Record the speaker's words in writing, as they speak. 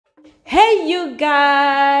Hey you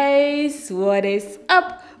guys, what is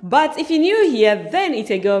up? But if you're new here, then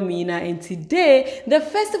it's a girl Mina, and today the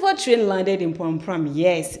festival train landed in Prampram.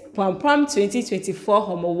 Yes, Prampram 2024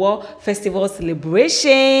 Homowo Festival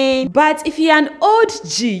celebration. But if you're an old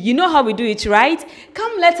G, you know how we do it, right?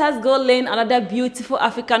 Come, let us go learn another beautiful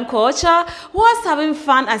African culture whilst having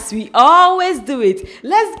fun as we always do it.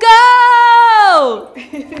 Let's go!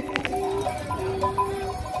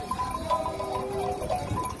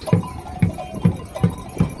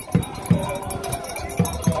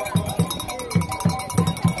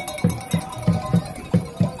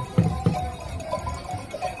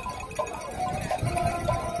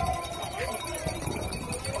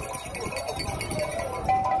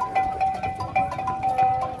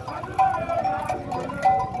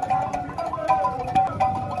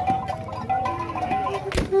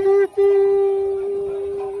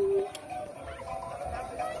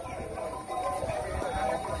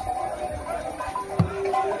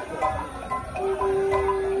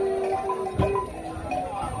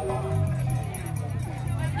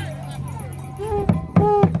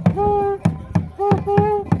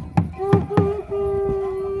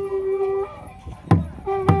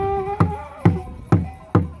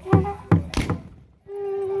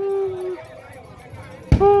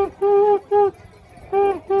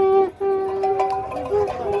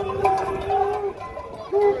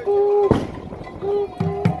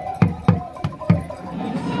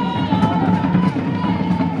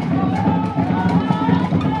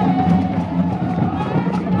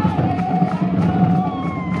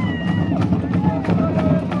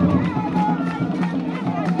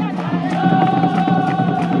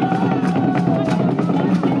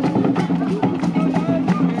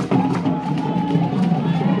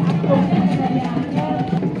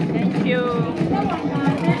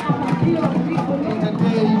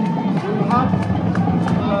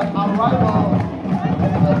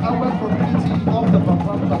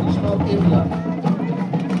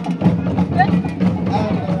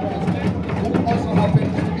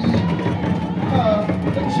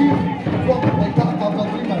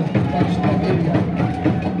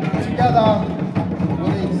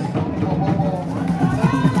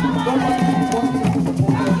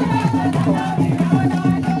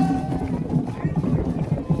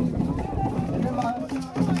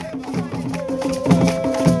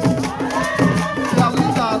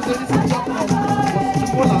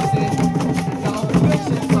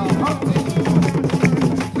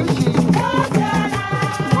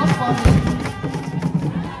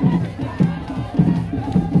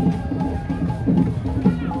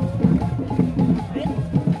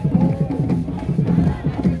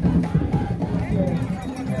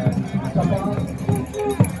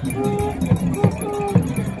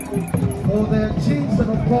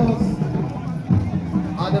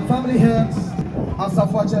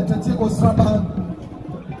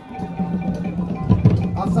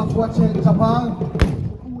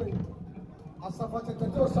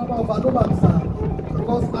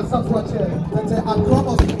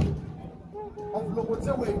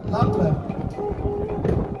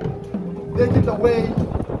 Taking the way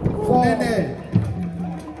for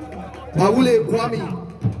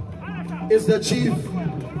is the chief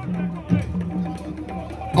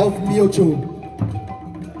of Miocho,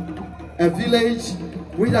 a village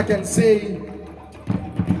which I can say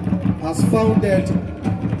has founded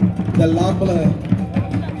the Ghanaian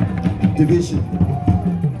division.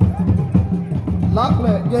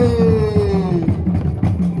 Ghanaian, yay!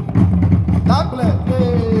 Ghanaian,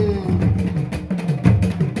 yay!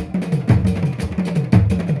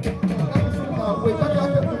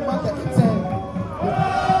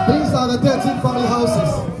 These are the 13 family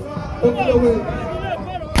houses. Open the way.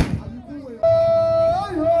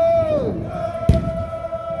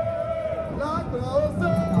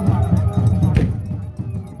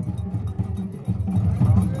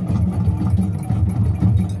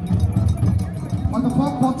 On the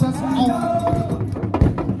four quarters of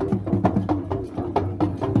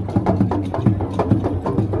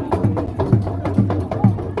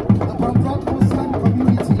the Prampram Muslim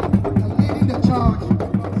community leading the charge.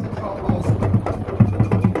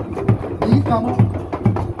 Come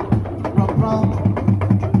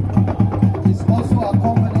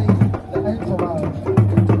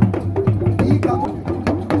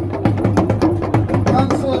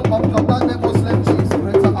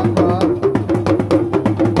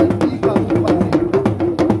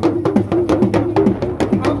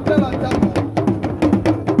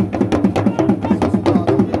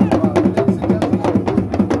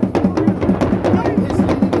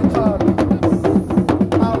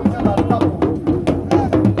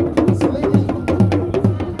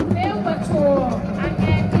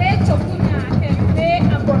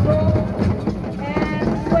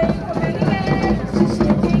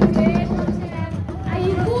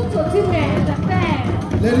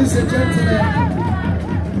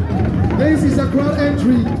This is a grand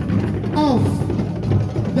entry of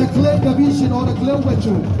the clay division or the clay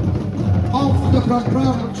wetu of the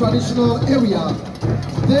Prampram traditional area.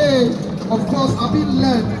 They, of course, are being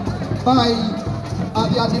led by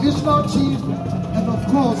their divisional chief and, of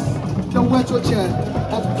course, the wetu chair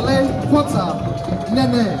of clay quarter,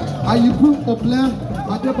 Nene Ayuku Oble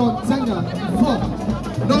Adebon Tenga,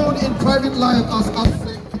 known in private life as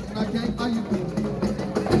Afrik Nagay Ayuku,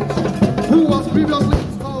 who was previously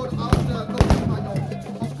installed as the governor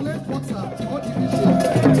of clay quarter or division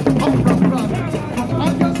of Prampram from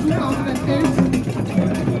August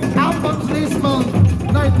 2008 up until this month,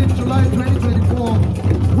 19th July 2024,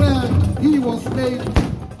 where he was made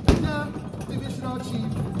the divisional chief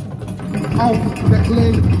of the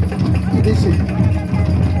clay division.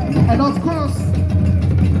 And of course,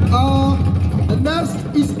 the next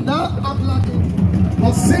is now Ablade,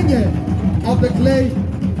 or singer of the clay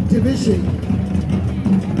division.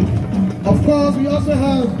 Of course, we also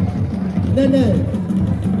have Nene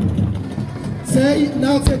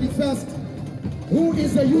now the first, who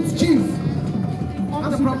is the youth chief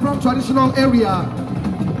of the Prampram traditional area.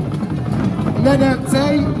 Nene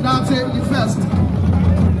now the first.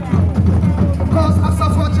 Of course,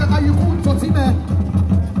 Asafache Ayuku Totime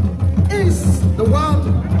is the one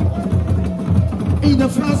in the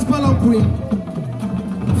first palanquin,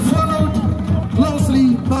 followed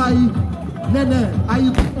closely by Nene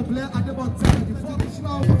Ayuku Oble Adebon Tenga, the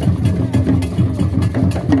traditional.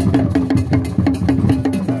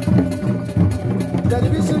 The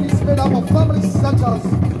division is made up of families such as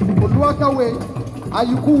Oluwakawe,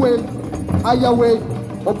 Ayukuwe, Ayawe,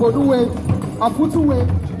 Oboduwe, Afutuwe.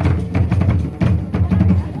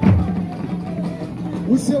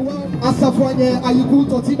 We say one Asafwanye Ayuku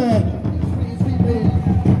Totime.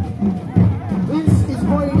 This is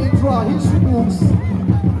going into our history books.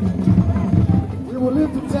 We will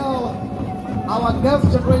live to tell our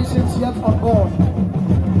next generations yet unborn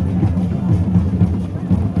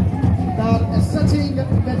that a certain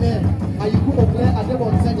Nene Ayuku Oble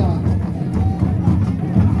Adebon Tenga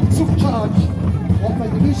took charge of a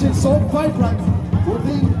division so vibrant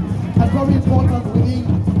within and very important within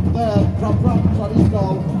the Prampram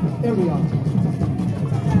traditional area.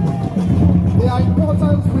 They are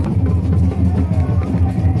important with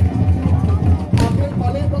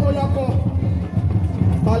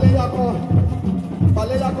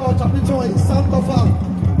Baleyako, Chapitoy, Santofa,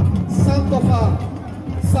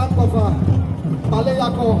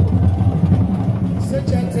 Baleyako,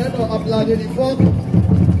 Second Head of Ablade the Fourth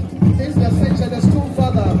is the Second School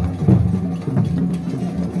Father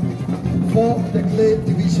for the clay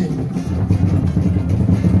division.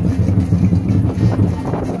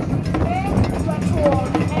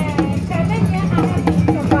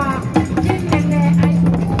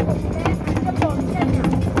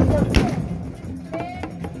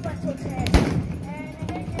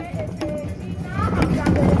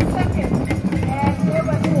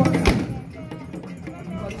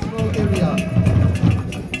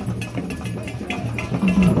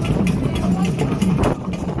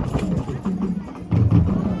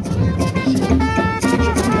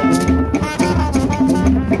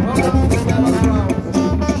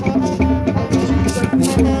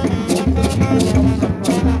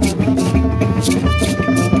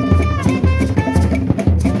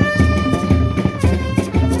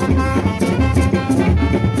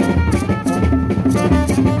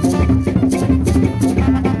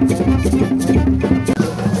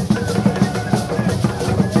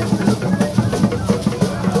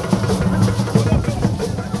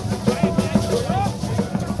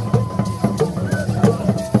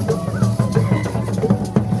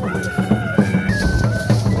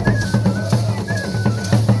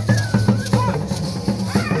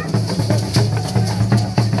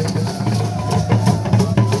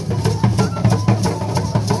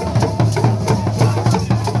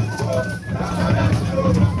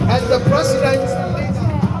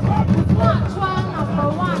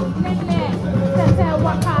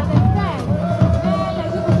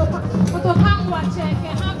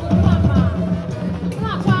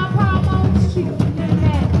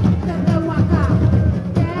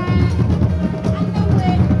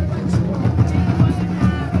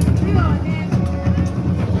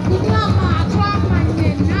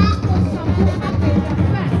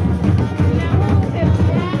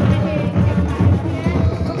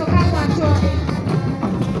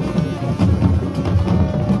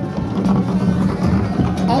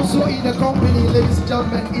 Also in the company, ladies and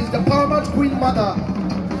gentlemen, is the paramount queen mother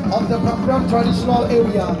of the Prampram traditional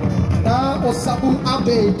area, Na Osabu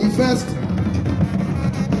Abe, the first.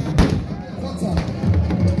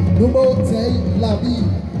 Numo Tei Labi,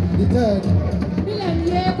 the third.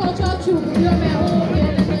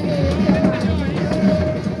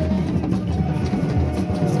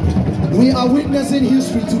 We are witnessing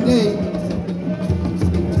history today.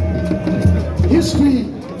 History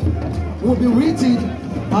will be written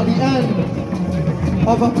at the end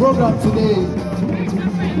of our program today.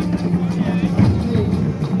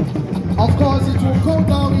 Of course, it will go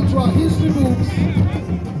down into our history books.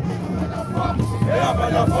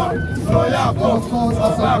 Of course,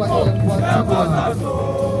 as a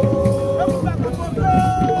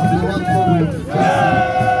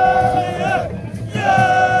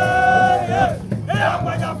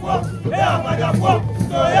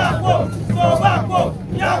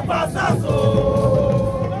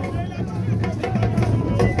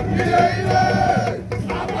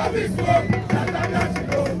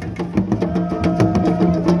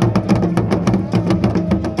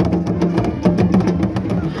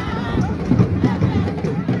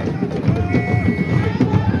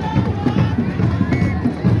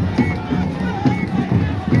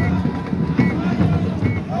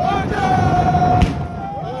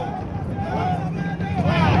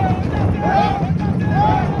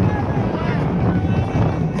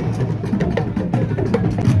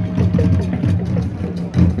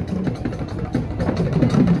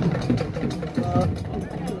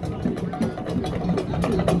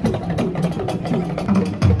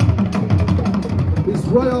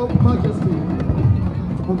Royal Majesty,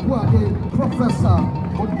 Professor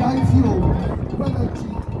Odaifio,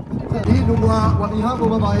 what we have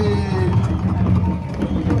over my head.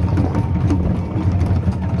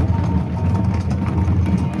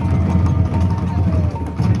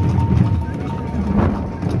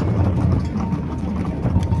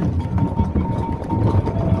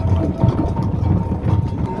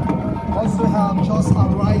 Also have just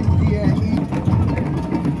arrived here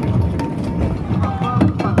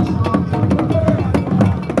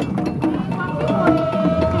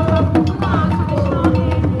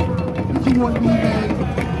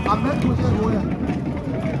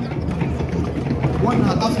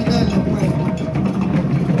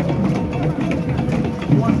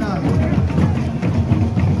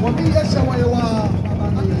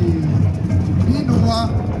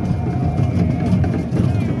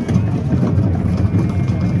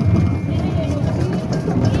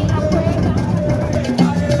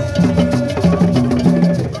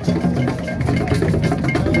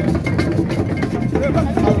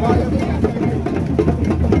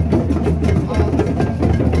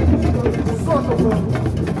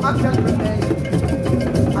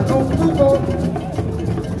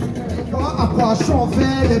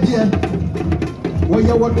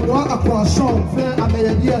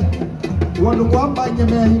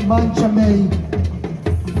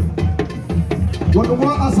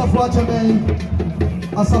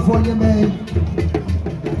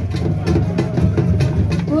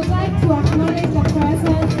We would like to acknowledge the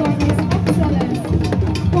presence of His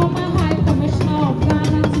Excellency, former High Commissioner of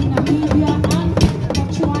Ghana to Namibia and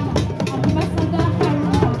Botswana, Ambassador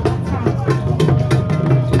Haruna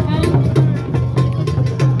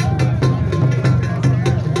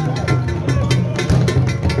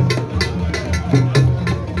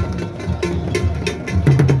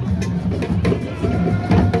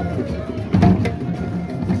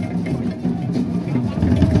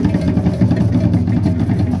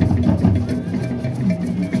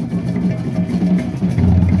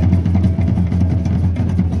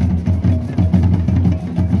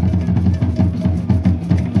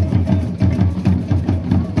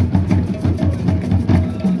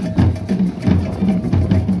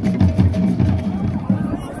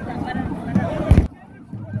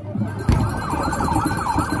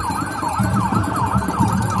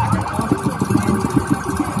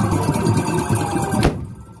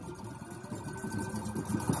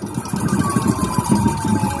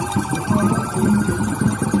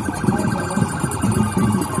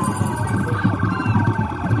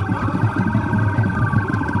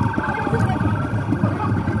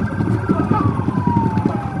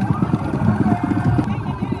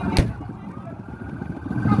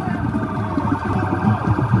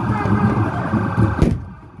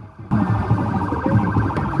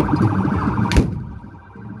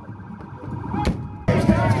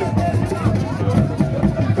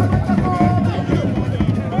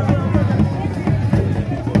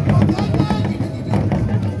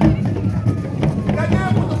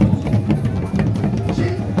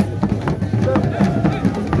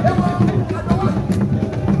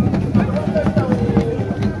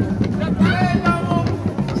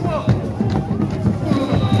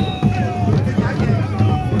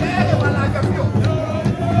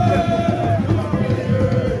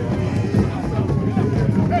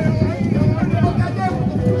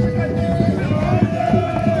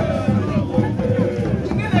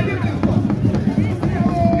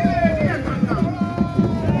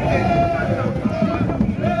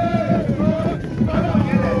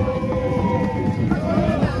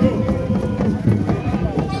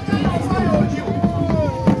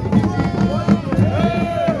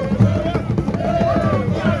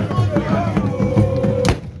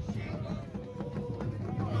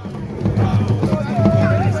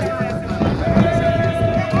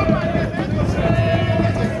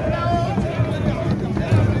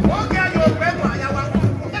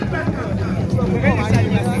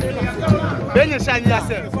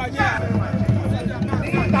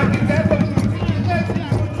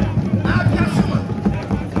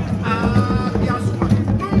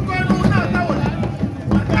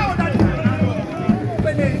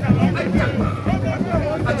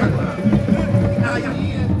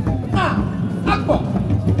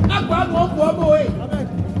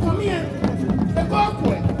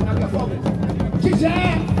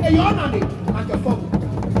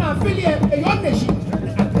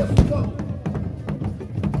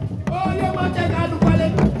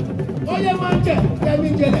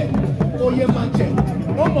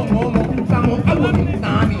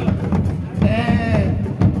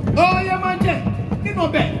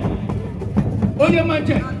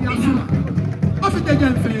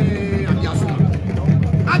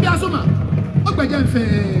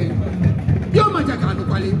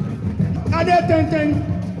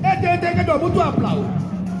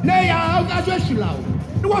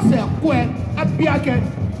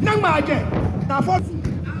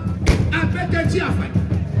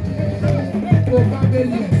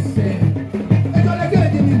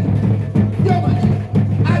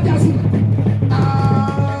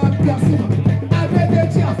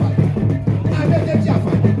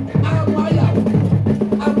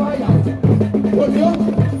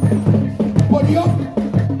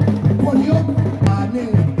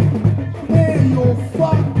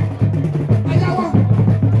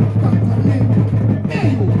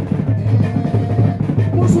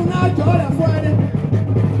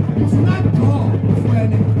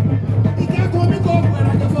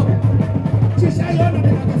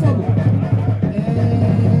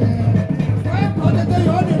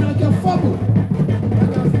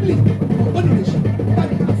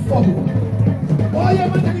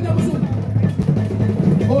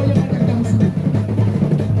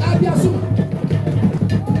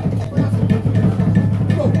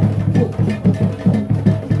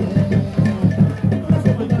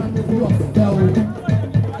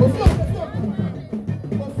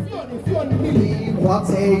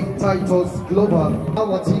Titles Global.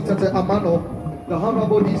 Our Tite Amano, the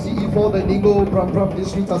Honorable DCE for the Ningo Prampram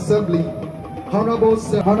District Assembly, Honorable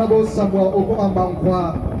Samuel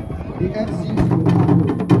Okoamankwa, the MC.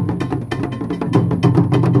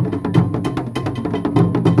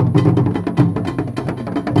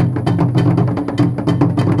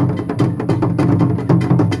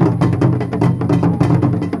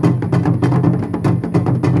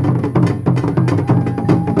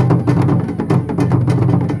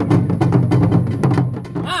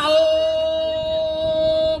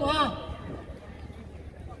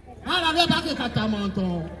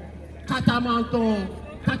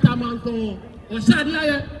 Katamanton, on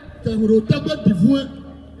s'adresse, que vous retenez du voix,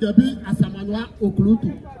 depuis à Samanoa au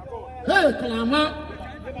Cloutou. Hey, clairement,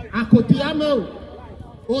 à côté à moi,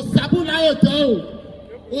 au Saboula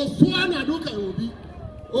au Soana Doukaobi,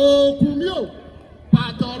 au Kumio,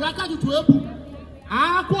 pardon, la carte du Touébou,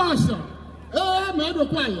 à quoi ça? Mais de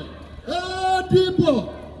quoi? Dibo,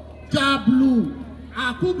 Jablou,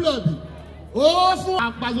 à Koublobi, au fond,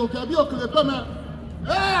 à Bazokabi, au Clépeme,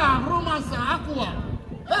 à Romassa, à quoi?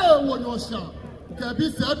 Wonyosha,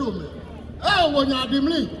 Kabi Sedome, Wonya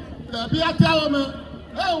Dimli, Kabi Atawame,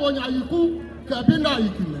 Wonya Yiku, Kabi na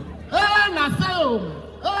Yikime, Nasao,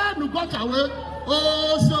 Nugotawe,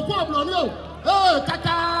 Soko Blonio,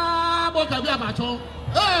 Kata Bokabi Abacho,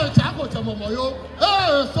 Chako Chamomoyo,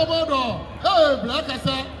 Somodo,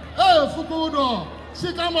 Blackasa, Fukudo,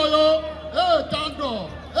 Shikamoyo, Tando,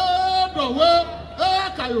 Dowe.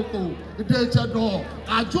 Kayoko, Dechado,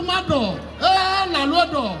 Ajumado,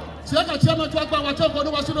 Nalodo, Saka Chama Twaka, Watako,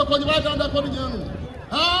 no Wasuno, Kodivada, Kodinian.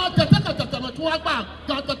 Tataka Twaka,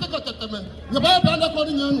 Tataka, the Bada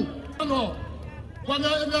Kodinian. No, when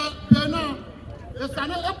Pena, a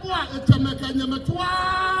Sana Apua, a Tamaka,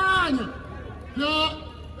 Yamatuan, a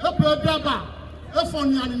Daba, a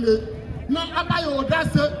Fonian, no Abayo,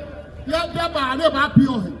 that's it, let Daba, never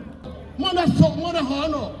appeal him. Mona so, Mona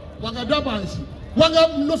Hono, Wagadaba. Wanga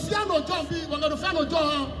nofiano John, wanga nofiano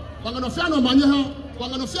John, wanga nofiano Manya,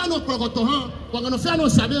 wanga nofiano Progoto, wanga nofiano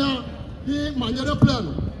Sabia, he Manya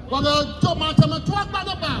plano. Wanga Tomata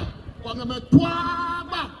Matwaba, wanga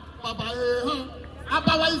Matwaba, Baba,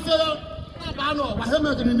 Abawa is Abano,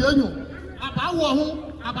 Wahema in the New, Abawa,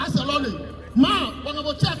 Abasaloli, Ma, wanga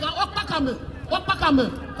Bochaka, Opakame,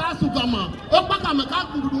 Kasugama, Opakame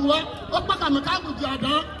Kakudua, Opakame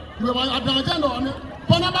Kakujada, we were at the agenda on it,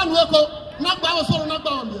 Ponabanweko. Nagba osoro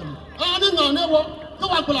nagba onye ani na newo to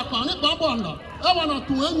wa gbola pa ni pa bonda e wa na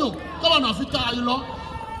tun enyo to wa na fita ayilo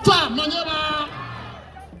twa manyera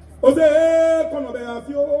ose kono be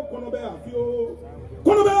afio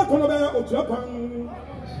otuapan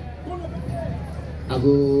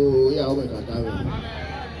Ago ya o me kaka.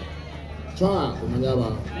 Cha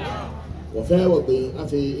kumanyaba. Wo fe wo be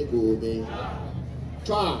afi ego be.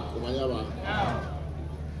 Cha kumanyaba.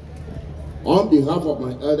 On behalf of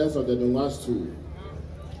my elders of the Nungas too,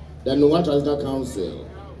 the Nunga Traditional Council,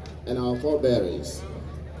 and our forebearers,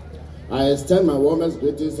 I extend my warmest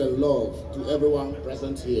greetings and love to everyone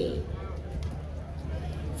present here.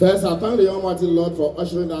 First, I thank the Almighty Lord for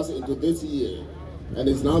ushering us into this year, and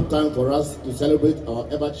it's now time for us to celebrate our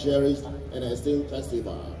ever-cherished and esteemed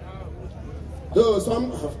festival. Though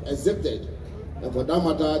some have accepted, and for that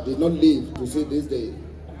matter did not live to see this day,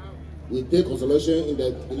 we take consolation in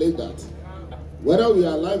the belief that whether we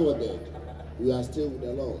are alive or dead, we are still with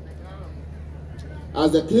the Lord.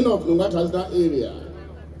 As the king of Nunga Traditional area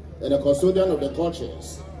and the custodian of the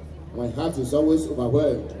cultures, my heart is always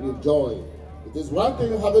overwhelmed with joy. It is one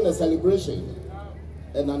thing having a celebration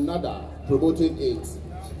and another promoting it.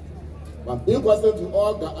 My big question to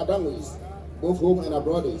all the Ga-Dangmes, both home and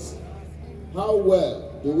abroad, is how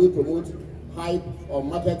well do we promote, hype, or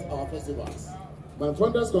market our festivals? My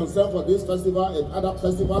fondest concern for this festival and other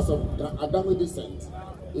festivals of Ga-Dangme descent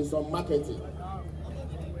is on marketing.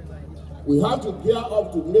 We have to gear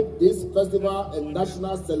up to make this festival a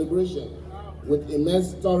national celebration with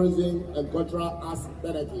immense tourism and cultural arts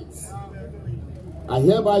benefits. I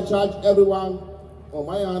hereby charge everyone on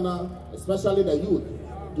my honor, especially the youth,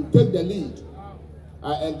 to take the lead.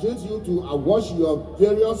 I entreat you to watch your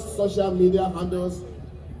various social media handles,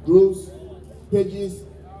 groups, pages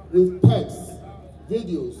with texts,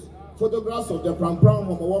 videos, photographs of the Prampram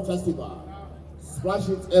Homowo Festival. Splash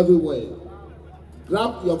it everywhere.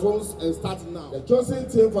 Grab your phones and start now. The chosen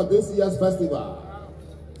theme for this year's festival,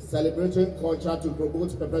 celebrating culture to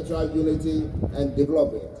promote perpetual unity and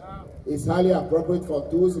development, is highly appropriate for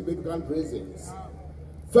two significant reasons.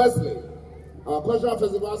 Firstly, our cultural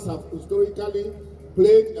festivals have historically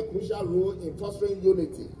played a crucial role in fostering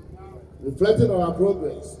unity, reflecting on our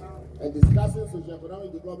progress, and discussing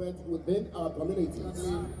socio-economic development within our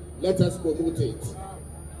communities. Let us promote it.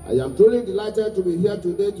 I am truly delighted to be here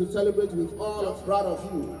today to celebrate with all of proud of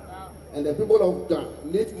you, and the people of Ghana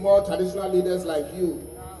need more traditional leaders like you.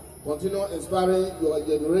 Continue inspiring your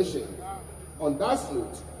generation. On that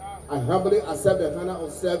note, I humbly accept the honor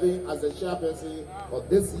of serving as the chairperson of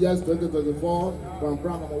this year's 2024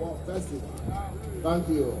 Prampram Homowo Festival. Thank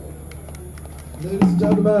you. Ladies and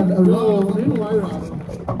gentlemen, a round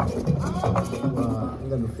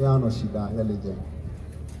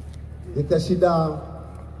of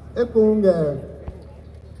Ekunge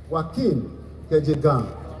Wakin Kejegan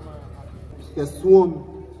Kesuom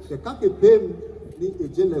Kekake Pem ni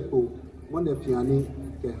Ejeleko Mone Piani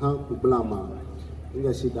Kehan Kublama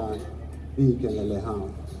Ingeshida Bi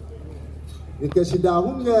Kelelehan Ikeshida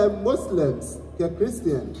Hunge Muslims Ke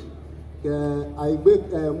Christian Ke Aibe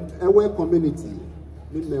Ewe community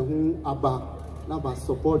Ni Mehun Aba Naba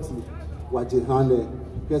supporti Wajehane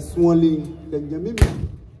Kesuoli Kenyemimi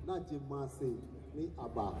Najimase ni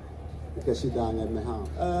aba ikeshida ngeme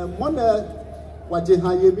ha mona waje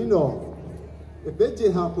ha yemino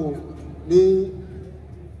ebeje ha ko ni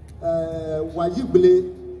wayible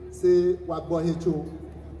se wagbohecho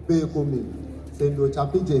be komi se ndo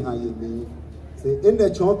chapije ha yemi se ene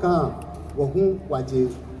choka wo hu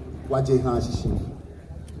waje ha shishi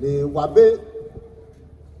ni wabe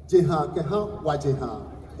je ha ke ha waje ha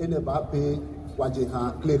ene ba pe waje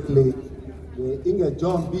ha kle ni inge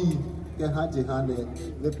John B ke ha jehane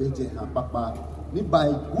le be jeha papa ni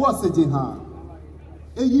bai go se jeha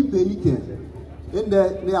eyi be ike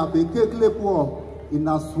ende ne abeke klepo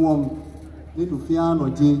ina swom ni lufiano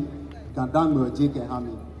je Ga-Dangme je ke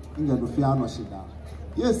hami inge lufiano shida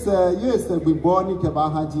yes we born ke ba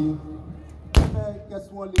haji ke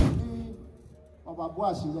swole ni obabo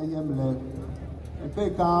ashile yemle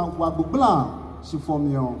epeka wa bubla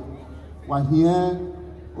shifomio wa here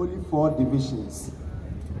only 4 divisions.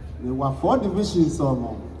 There were 4 divisions of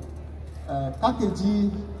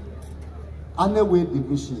TACKIE Anyway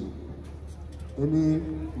division. Any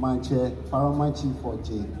manche Paramachi for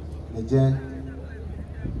J. Neje.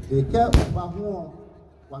 They care about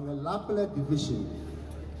one a Laple division.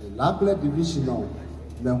 The Laple division of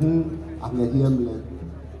Mehun and the Hiemle.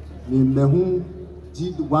 The Mehun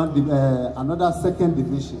did another 2nd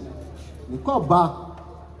division. They call back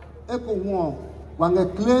Echo one a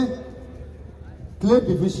clay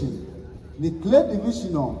division. The clay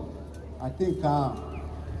division, I think,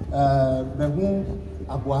 Mehun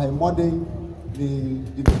Abuahe modern the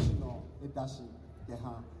division of Edashi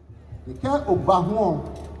Keha. The care of Bahon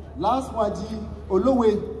last waji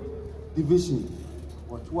Olowe division.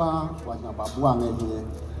 Wachwa Wanyababua here.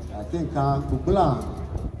 I think Kubla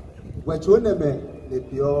Wachonebe le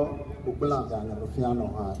pio ubula gana rufiano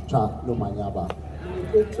ha cha lo manyaba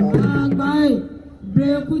Bye.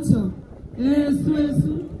 Brekuto.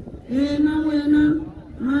 Esu. Ena wena.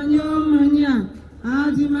 Manyo manya.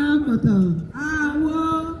 Adima koto. Awo.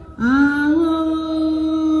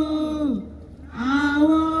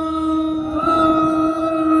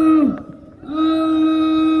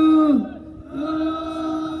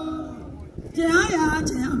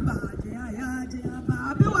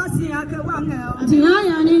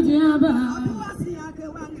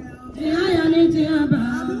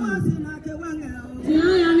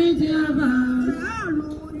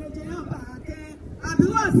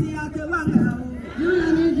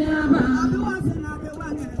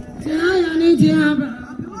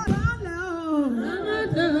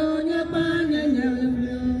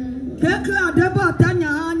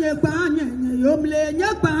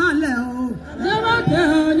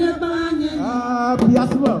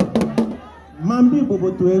 Biaswa Mambi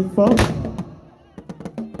bobo to e fo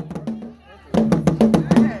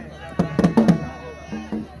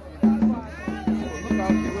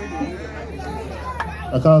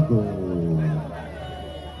Akago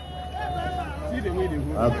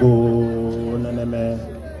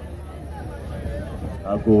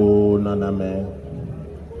Ago naname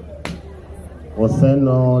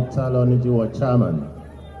Oseno Taloniji chairman,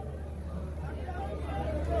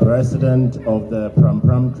 president of the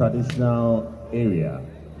Prampram traditional area.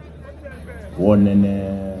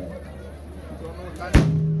 Wonene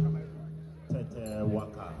Tete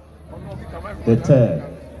Waka. Tete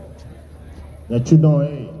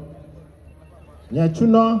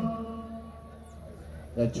Nyachuno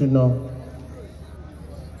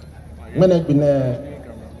When it been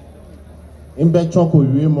in Bechoko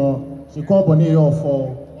Wimo, she company your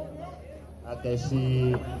for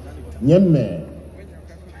Akashi Nyeme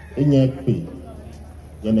Enyekpi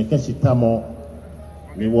Yenekeshi Tamo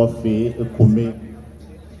Mi Wafi Ekume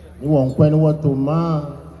Ni Wankwen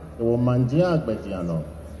Watuma the Womanjia Betiano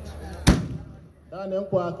Dan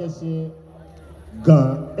Enkwa Akashi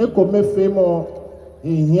Gan Ekome Femo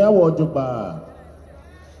Here Wajoba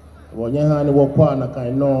Wanyahani Wakwa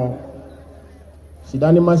Nakaino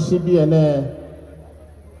Sidani Mashibi ene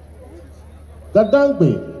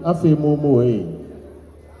Ga-Dangme afi mumu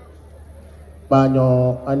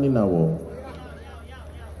Banyo aninawo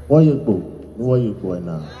Woyegbo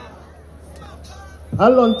ena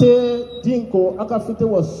Alonte dinko akafite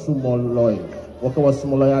wasumoloi Waka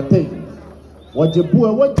wasumoloi ate Wajebuwe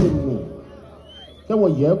wajenu Ke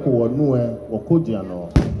woyeko wanue wakodi ano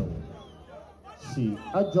Si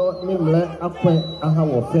ajo nimle akwe aha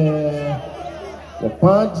wofe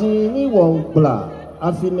Wapaji ni wongla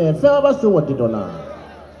afine fe abaso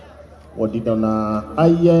wadidona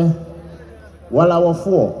aye wala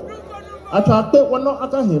wofo atake wono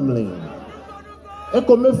aka himle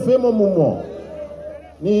ekome fe momumo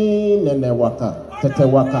ni nene waka tete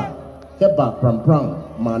waka keba prampram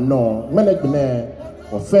mano menegbene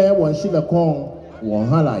ofe won shile kon won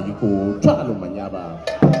hala yiko twalo manyaba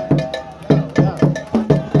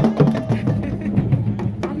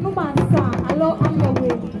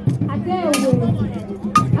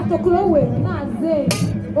Atokrowe na ze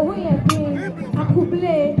ohoye bin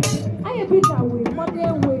akuble ayebidawe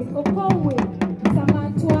modewe okowe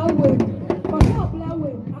samatuawe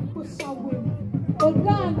okoblawe akusawe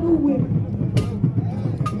odanuwe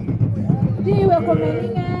diwe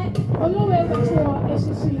komeninge olowe bacho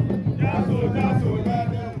esisi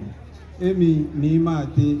Emi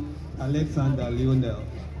Nimate Alexander Lionel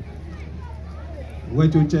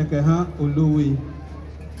wetu cheke ha olowe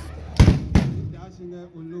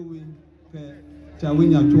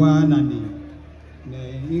Chawinya tuanani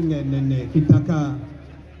ne kitaka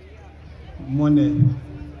mone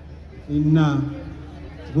ina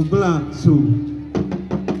bubla su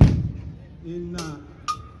ina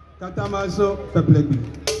katamaso peplebi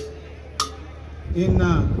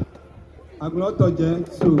ina aglotoje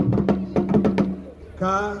su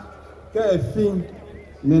ka fin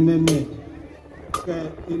nenene ke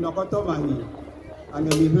inokoto mani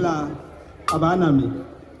anemihla abanami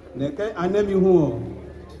Neke anemi huo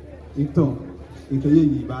ito ye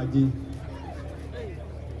yibaji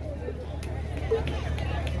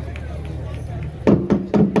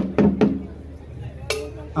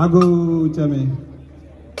Agu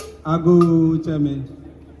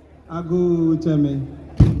cheme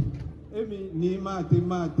Emi ni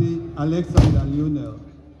mate Alexander Lionel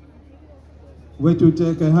wetu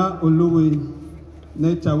cheke ha oluwe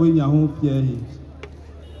ne chawinya hu piehi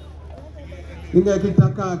Inga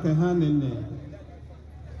kitaka ke hanene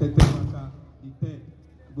tete waka ite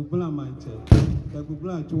bubula manche ke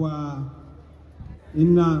bubula chwa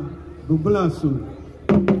ina bubula su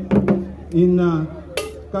ina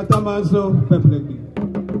katamazo pepleki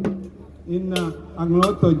ina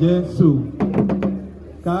agloto jesu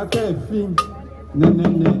kake fin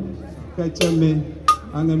nenene kacheme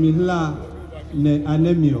angemila ne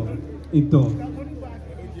anemio ito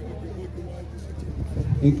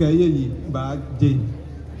inkayeyi ba je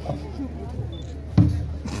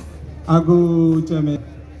ago cheme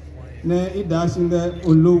ne idashinga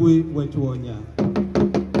olowe wetuonya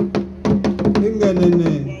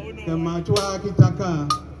ingenene kemachwa kitaka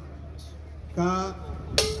ka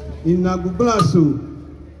ina guglaso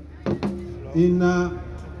ina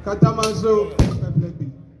katamazo pepleki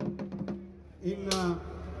ina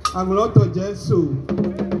agloto jesu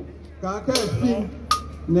ka fi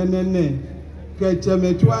nenene ke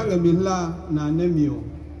chemechwa ngemila na anemio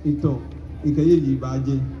ito ikeyeyi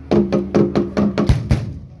baje.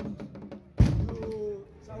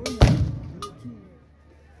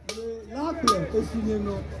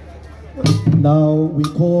 Now we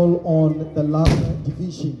call on the Lagle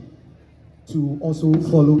division to also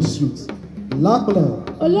follow suit. Lagle,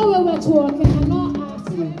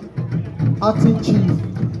 acting chief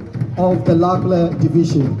of the Lagle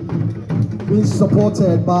division, being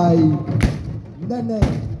supported by Nene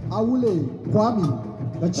Awule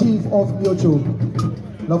Kwame, the chief of Miocho,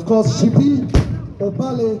 and of course Shipi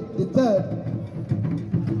Obale III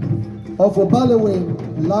of Obalewe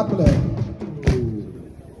Lagle.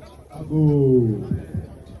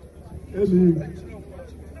 Emi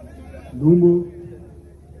Lungo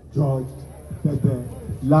George Tete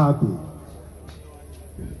Lago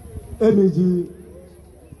Emiji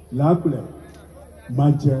Lagle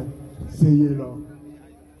Manche Seyelo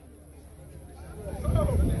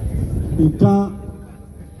Ita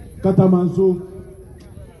Katamanso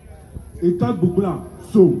Ita Bugla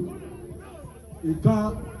So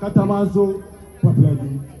Ita Katamanso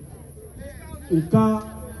Paplegi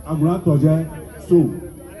Ita Agulatoje so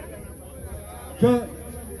ke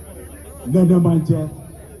nene manche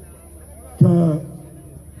ke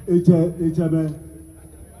echeme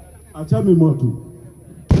achami motu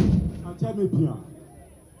achami pia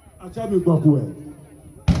achami gbokwe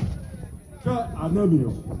ke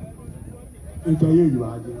anemio echeye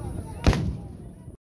yuaje